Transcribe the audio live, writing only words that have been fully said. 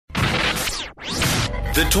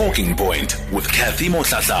The Talking Point with Kathy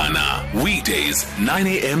Motlatlana. Weekdays, 9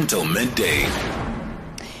 a.m. till midday.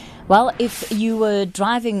 Well, if you were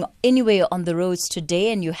driving anywhere on the roads today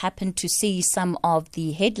and you happened to see some of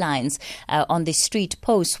the headlines on the street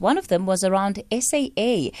posts, one of them was around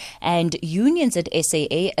SAA and unions at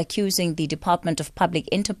SAA accusing the Department of Public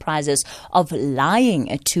Enterprises of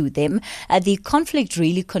lying to them. The conflict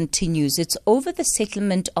really continues. It's over the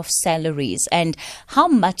settlement of salaries and how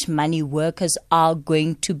much money workers are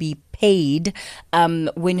going to be paid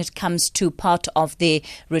when it comes to part of their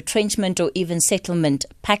retrenchment or even settlement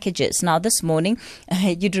packages. Now, this morning,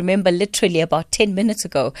 you'd remember literally about 10 minutes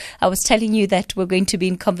ago, I was telling you that we're going to be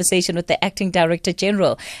in conversation with the Acting Director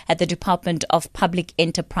General at the Department of Public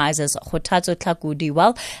Enterprises, Kgothatso Tlhakudi.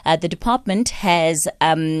 Well, the department has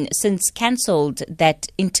since cancelled that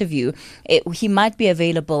interview. He might be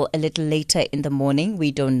available a little later in the morning.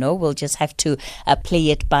 We don't know. We'll just have to play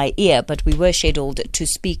it by ear. But we were scheduled to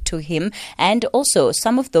speak to him and also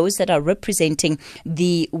some of those that are representing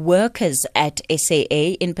the workers at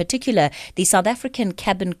SAA, in particular the South African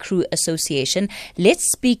Cabin Crew Association. Let's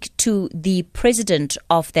speak to the president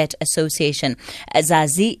of that association,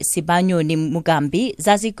 Zazi Sibanyoni-Mugambi.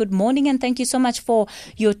 Zazi, good morning and thank you so much for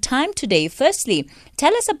your time today. Firstly,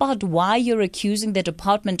 tell us about why you're accusing the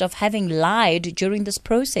department of having lied during this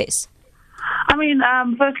process.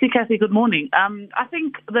 Firstly, Kathy, good morning. I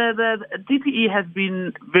think the DPE has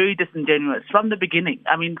been very disingenuous from the beginning.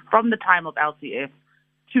 From the time of LCF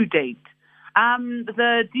to date.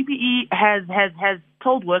 The DPE has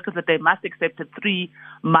told workers that they must accept a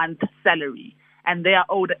 3-month salary and they are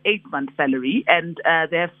owed an 8-month salary. And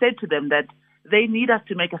they have said to them that they need us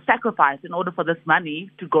to make a sacrifice in order for this money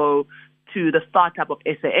to go to the startup of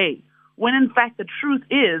SAA. When in fact the truth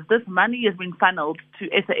is this money has been funneled to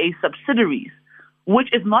SAA subsidiaries,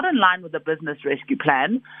 which is not in line with the business rescue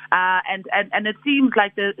plan. And it seems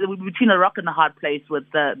like we're between a rock and a hard place with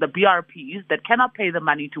the BRPs that cannot pay the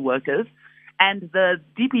money to workers and the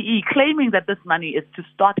DPE claiming that this money is to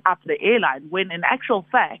start up the airline when in actual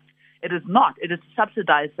fact it is not. It is to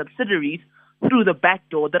subsidize subsidiaries through the back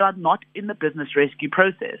door that are not in the business rescue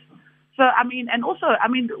process. So, we've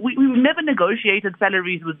never negotiated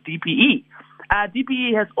salaries with DPE.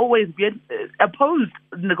 DPE has always been opposed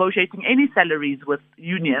negotiating any salaries with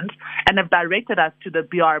unions and have directed us to the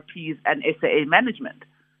BRPs and SAA management.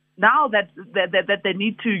 Now that they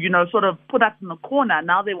need to, sort of put us in the corner,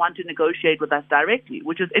 now they want to negotiate with us directly,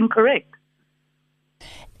 which is incorrect.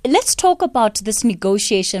 Let's talk about this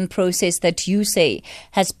negotiation process that you say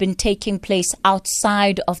has been taking place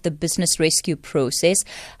outside of the business rescue process.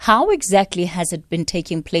 How exactly has it been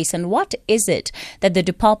taking place and what is it that the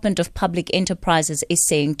Department of Public Enterprises is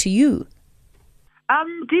saying to you?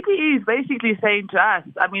 DPE is basically saying to us,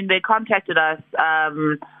 they contacted us,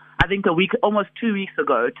 almost 2 weeks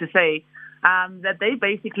ago to say that they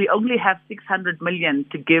basically only have 600 million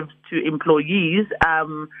to give to employees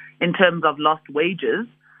in terms of lost wages.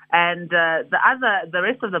 And the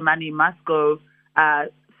rest of the money must go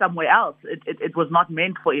somewhere else. It was not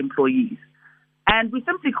meant for employees. And we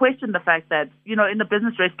simply question the fact that, in the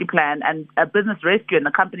business rescue plan and business rescue and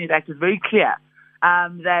the Companies Act is very clear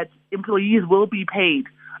that employees will be paid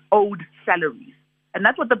owed salaries. And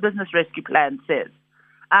that's what the business rescue plan says.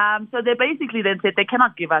 So they basically then said they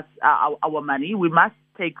cannot give us our money. We must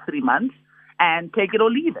take 3 months and take it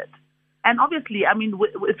or leave it. And obviously,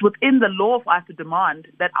 it's within the law for us to demand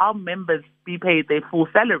that our members be paid their full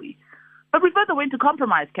salary. But we further went to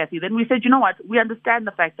compromise, Kathy. Then we said, you know what, we understand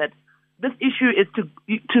the fact that this issue is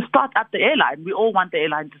to start up the airline. We all want the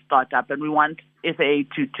airline to start up and we want SAA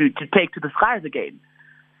to take to the skies again.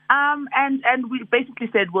 And we basically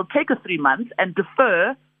said we'll take 3 months and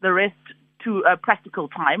defer the rest to a practical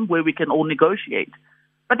time where we can all negotiate.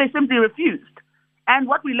 But they simply refused. And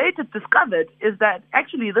what we later discovered is that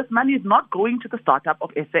actually this money is not going to the startup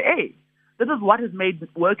of SAA. This is what has made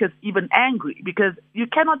workers even angry because you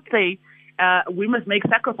cannot say we must make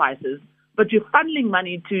sacrifices, but you're funneling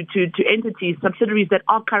money to entities, subsidiaries that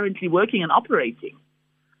are currently working and operating.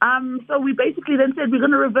 So we basically then said we're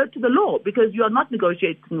going to revert to the law because you are not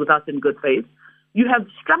negotiating with us in good faith. You have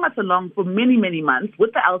strung us along for many, many months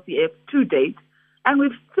with the LCF to date. And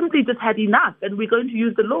we've simply just had enough, and we're going to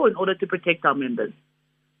use the law in order to protect our members.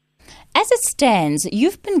 As it stands,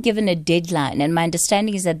 you've been given a deadline, and my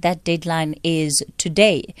understanding is that that deadline is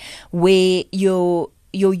today, where your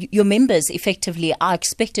members effectively are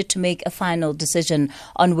expected to make a final decision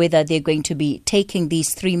on whether they're going to be taking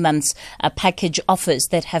these 3 months package offers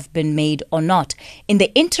that have been made or not. In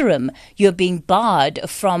the interim, you're being barred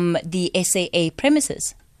from the SAA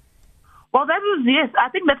premises. Well, yes. I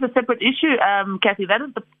think that's a separate issue, Kathy. That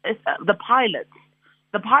is the pilots.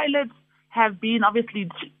 The pilots have been, obviously,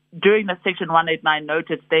 during the Section 189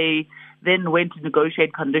 notice, they then went to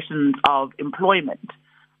negotiate conditions of employment,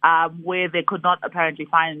 where they could not apparently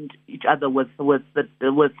find each other with during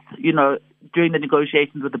the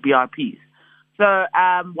negotiations with the BRPs. So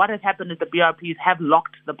what has happened is the BRPs have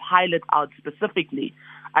locked the pilots out specifically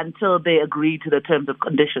until they agree to the terms of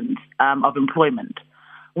conditions of employment.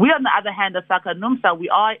 We, on the other hand, as Sacca NUMSA, we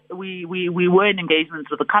were in engagements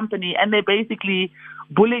with the company, and they're basically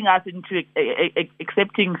bullying us into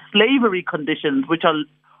accepting slavery conditions, which are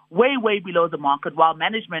way, way below the market, while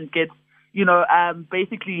management gets,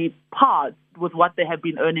 basically pared with what they have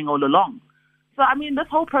been earning all along. So, I mean, this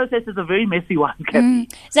whole process is a very messy one, Kathy.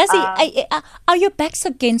 Zazi, are your backs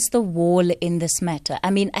against the wall in this matter? I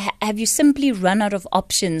mean, have you simply run out of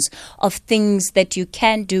options of things that you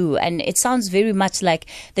can do? And it sounds very much like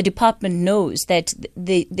the department knows that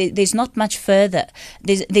there's not much further.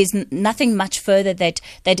 There's nothing much further that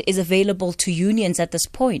is available to unions at this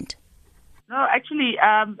point. No, actually,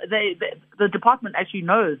 the department actually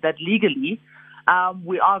knows that legally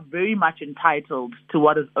we are very much entitled to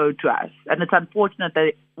what is owed to us. And it's unfortunate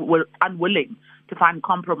that they were unwilling to find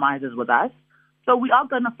compromises with us. So we are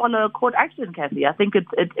going to follow court action, Kathy. I think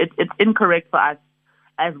it's incorrect for us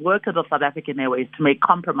as workers of South African Airways to make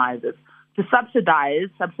compromises, to subsidize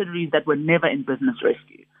subsidiaries that were never in business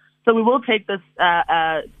rescue. So we will take this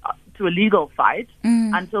to a legal fight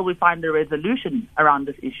until we find a resolution around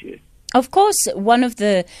this issue. Of course, one of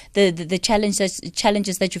the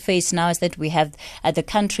challenges that you face now is that we have the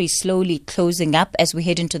country slowly closing up as we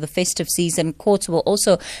head into the festive season. Courts will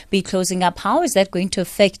also be closing up. How is that going to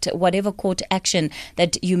affect whatever court action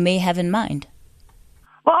that you may have in mind?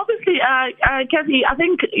 Well, obviously, Kathy, I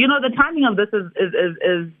think the timing of this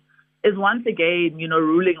is once again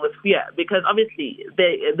ruling with fear, because obviously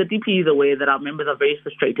the DP is aware that our members are very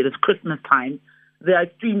frustrated. It's Christmas time. They're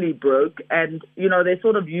extremely broke, and, they're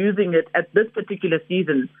sort of using it at this particular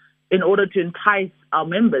season in order to entice our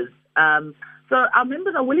members. So our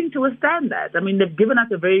members are willing to withstand that. I mean, they've given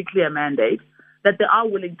us a very clear mandate that they are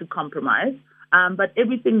willing to compromise, but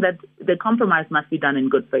everything that they compromise must be done in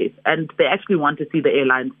good faith, and they actually want to see the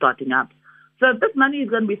airline starting up. So if this money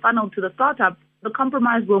is going to be funneled to the startup, the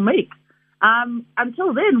compromise we'll make.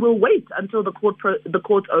 Until then, we'll wait until the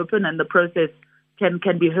courts open and the process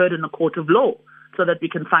can be heard in the court of law, so that we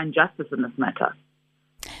can find justice in this matter.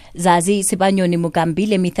 Zazi Sibanyoni-Mugambi,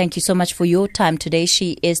 let me thank you so much for your time today.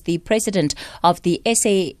 She is the president of the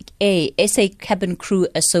SAA, SA Cabin Crew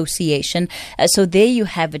Association. So there you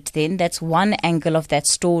have it then. That's one angle of that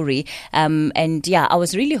story. And yeah, I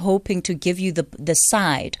was really hoping to give you the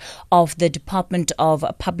side of the Department of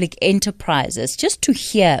Public Enterprises, just to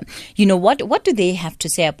hear, what do they have to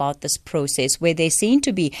say about this process, where they seem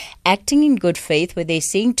to be acting in good faith, where they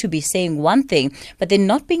seem to be saying one thing, but they're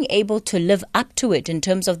not being able to live up to it in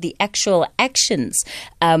terms of the actual actions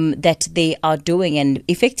that they are doing, and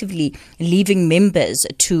effectively leaving members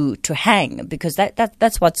to hang, because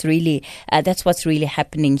that's what's really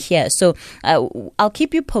happening here. So I'll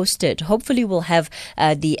keep you posted. Hopefully we'll have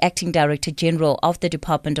the Acting Director General of the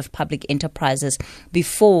Department of Public Enterprises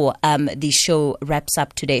before the show wraps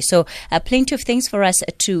up today. So plenty of things for us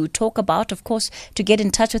to talk about. Of course, to get in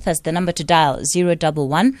touch with us, the number to dial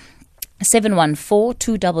 011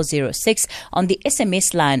 714-2006, on the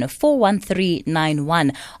SMS line of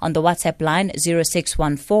 41391, on the WhatsApp line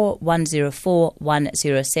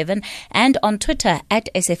 0614-104-107, and on Twitter at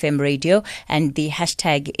SFM Radio, and the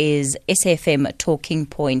hashtag is SFM Talking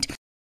Point.